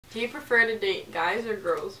Do you prefer to date guys or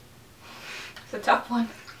girls? It's a tough one.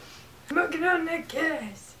 I'm looking on that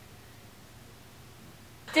guess.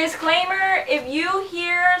 Disclaimer, if you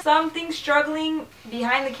hear something struggling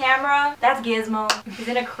behind the camera, that's Gizmo. He's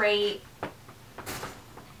in a crate.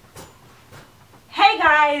 Hey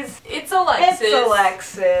guys! It's Alexis. It's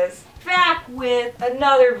Alexis. Back with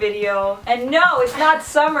another video. And no, it's not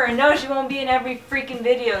summer. No, she won't be in every freaking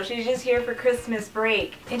video. She's just here for Christmas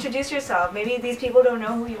break. Introduce yourself. Maybe these people don't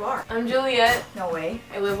know who you are. I'm Juliet. No way.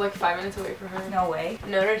 I live like 5 minutes away from her. No way.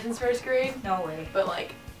 Known her since 1st grade. No way. But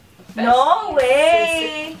like... No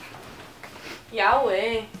way! Yeah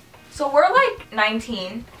way. So we're like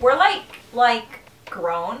 19. We're like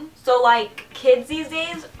grown. So like kids these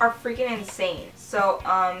days are freaking insane. So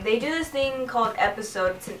they do this thing called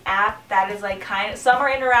Episode. It's an app that is like kind of, some are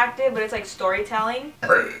interactive, but it's like storytelling.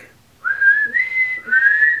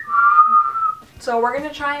 So we're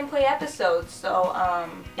gonna try and play episodes. So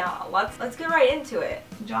yeah, let's get right into it.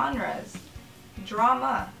 Genres,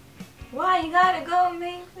 drama. Why you gotta go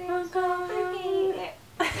make things complicated?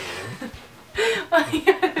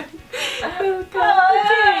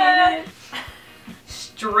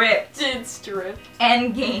 Stripped. It's stripped.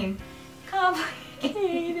 Endgame.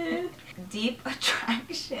 Complicated. Deep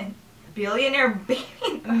attraction. Billionaire baby.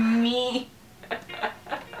 Me.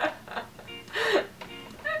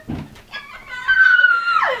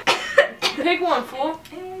 Pick one, fool.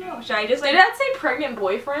 I don't know. Should I just like... Did that say pregnant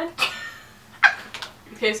boyfriend?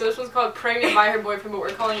 Okay, so this one's called Pregnant by Her Boyfriend, but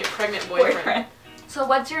we're calling it Pregnant Boyfriend. So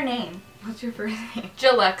what's your name? What's your first name?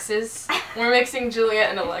 Alexis. We're mixing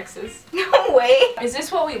Juliet and Alexis. No way! Is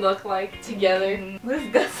this what we look like together? What is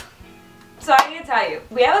Gus? So I need to tell you,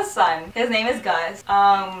 we have a son. His name is Gus.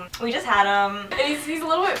 We just had him. And he's a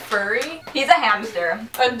little bit furry. He's a hamster.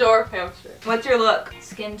 A dwarf hamster. What's your look?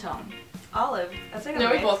 Skin tone. Olive. That's like a No,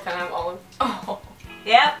 we mix. both kind of have olive. Oh.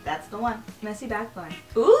 Yep, that's the one. Messy backbone.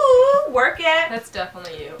 Ooh, work it. That's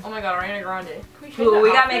definitely you. Oh my god, Ariana Grande. Ooh,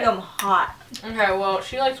 we gotta make them hot. Okay, well,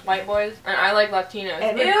 she likes white boys, and I like Latinos.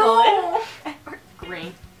 Edward Ew! Cullen.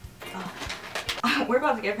 Green. Oh. We're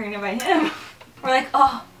about to get pregnant by him. We're like,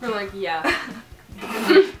 oh. We're like, yeah.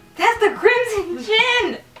 That's the crimson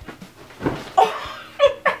chin! Oh.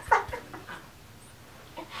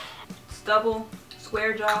 Stubble,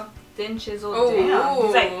 square jaw, thin chisel. Oh, damn.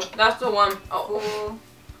 He's like, that's the one. Oh. ooh.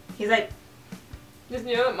 He's like, just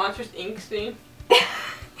you know that Monsters Inc. scene?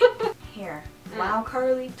 hair. Wow,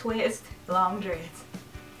 curly, twist, long dreads.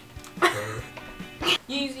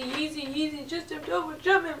 Easy, easy, easy, just jump over,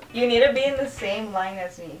 jumping. You need to be in the same line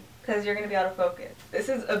as me, because you're going to be out of focus. This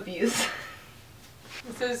is abuse.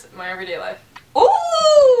 This is my everyday life.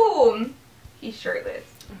 Ooh! He's shirtless.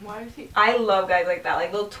 Why is he? I love guys like that,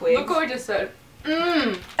 like little twigs. Look what I just said.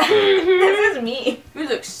 Mmm. This is me. You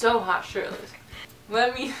look so hot shirtless.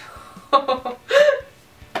 Let me...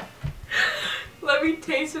 Let me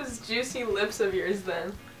taste those juicy lips of yours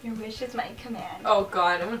then. Your wish is my command. Oh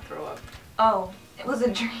god, I'm gonna throw up. Oh, it was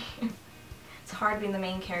a dream. It's hard being the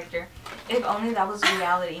main character. If only that was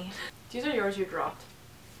reality. These are yours you dropped.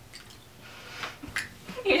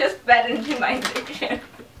 You just fed into my addiction.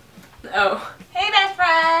 Oh. Hey best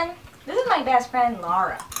friend! This is my best friend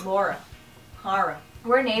Laura.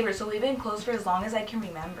 We're neighbors, so we've been close for as long as I can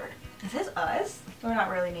remember. Is this us? We're not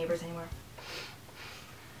really neighbors anymore.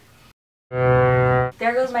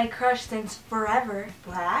 There goes my crush since forever.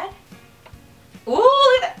 Vlad? Ooh,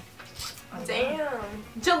 look at that! Oh, Damn.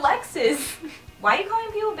 Alexis. Why are you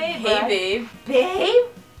calling people babe? Hey Vlad? babe. Babe?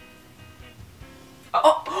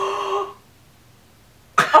 Oh.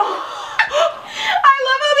 I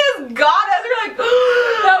love how this got us. We're like,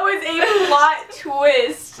 That was a plot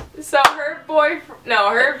twist. So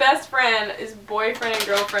her best friend is boyfriend and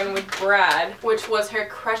girlfriend with Brad, which was her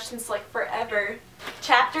crush since like forever.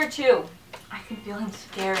 Chapter 2. I can feel him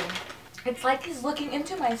staring. It's like he's looking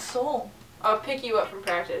into my soul. I'll pick you up from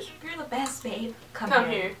practice. You're the best, babe. Come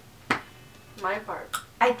here. My part.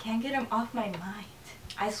 I can't get him off my mind.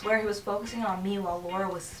 I swear he was focusing on me while Laura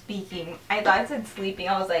was speaking. I thought it said sleeping.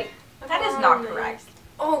 I was like, that is not correct.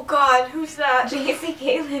 Oh god, who's that? JC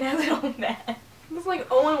Caitlin, a little mad. It's like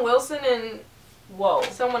Owen Wilson and Whoa.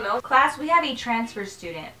 someone else. Class, we have a transfer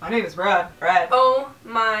student. My name is Brad. Oh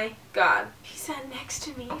my god. He sat next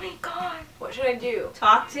to me. Oh my god. What should I do?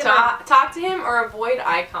 Talk to him. Talk to him or avoid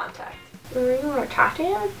eye contact? You want to talk to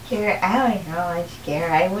him? Sure, I don't know. I'm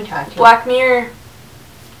scared. I would talk to him. Black Mirror.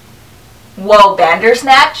 Whoa,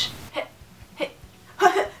 Bandersnatch?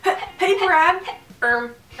 Hey Brad.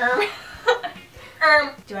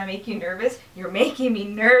 Do I make you nervous? You're making me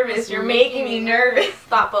nervous. You're making me nervous.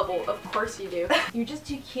 Thought bubble. Of course you do. You're just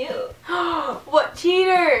too cute. What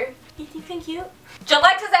cheater? You think I'm cute?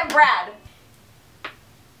 Alexis and Brad.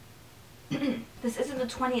 This isn't the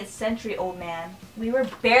 20th century, old man. We were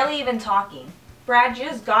barely even talking. Brad, you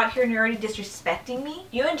just got here and you're already disrespecting me?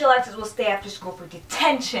 You and Alexis will stay after school for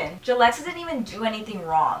detention. Alexis didn't even do anything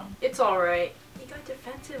wrong. It's alright. He got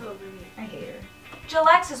defensive over me. I hate her.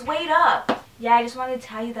 Alexis, wait up. Yeah, I just wanted to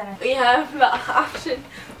tell you that We have the option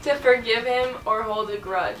to forgive him or hold a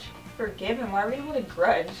grudge. forgive him. Why are we gonna hold a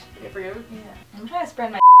grudge? You forgive him? Yeah. I'm trying to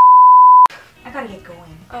spread my I gotta get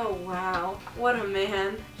going. Oh wow. What a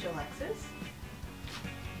man. Alexis?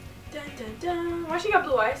 Dun dun dun. Why she got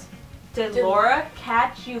blue eyes? Did Laura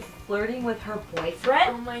catch you flirting with her Oh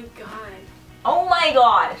boyfriend? my god. Oh my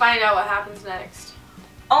gosh. Find out what happens next.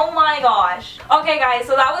 Oh my gosh. Okay guys,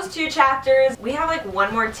 so that was 2 chapters. We have like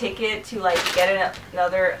 1 more ticket to like get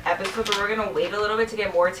another episode, but we're gonna wait a little bit to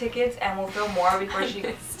get more tickets and we'll film more before she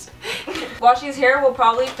while she's here. We'll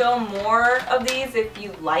probably film more of these if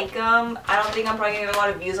you like them. I don't think I'm probably gonna get a lot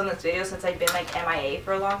of views on this video since I've been like MIA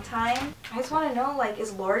for a long time. I just want to know, like,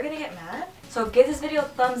 is Laura gonna get mad? So give this video a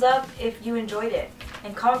thumbs up if you enjoyed it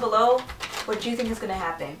and comment below what you think is gonna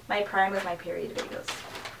happen. My prime with my period videos.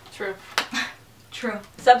 True. True.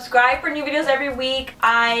 Subscribe for new videos every week.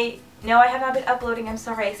 I know I have not been uploading. I'm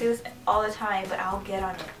sorry. I say this all the time, but I'll get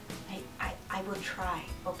on it. I will try,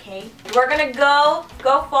 okay? We're gonna go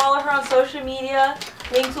follow her on social media.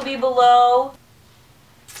 Links will be below.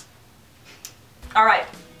 Alright.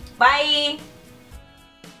 Bye!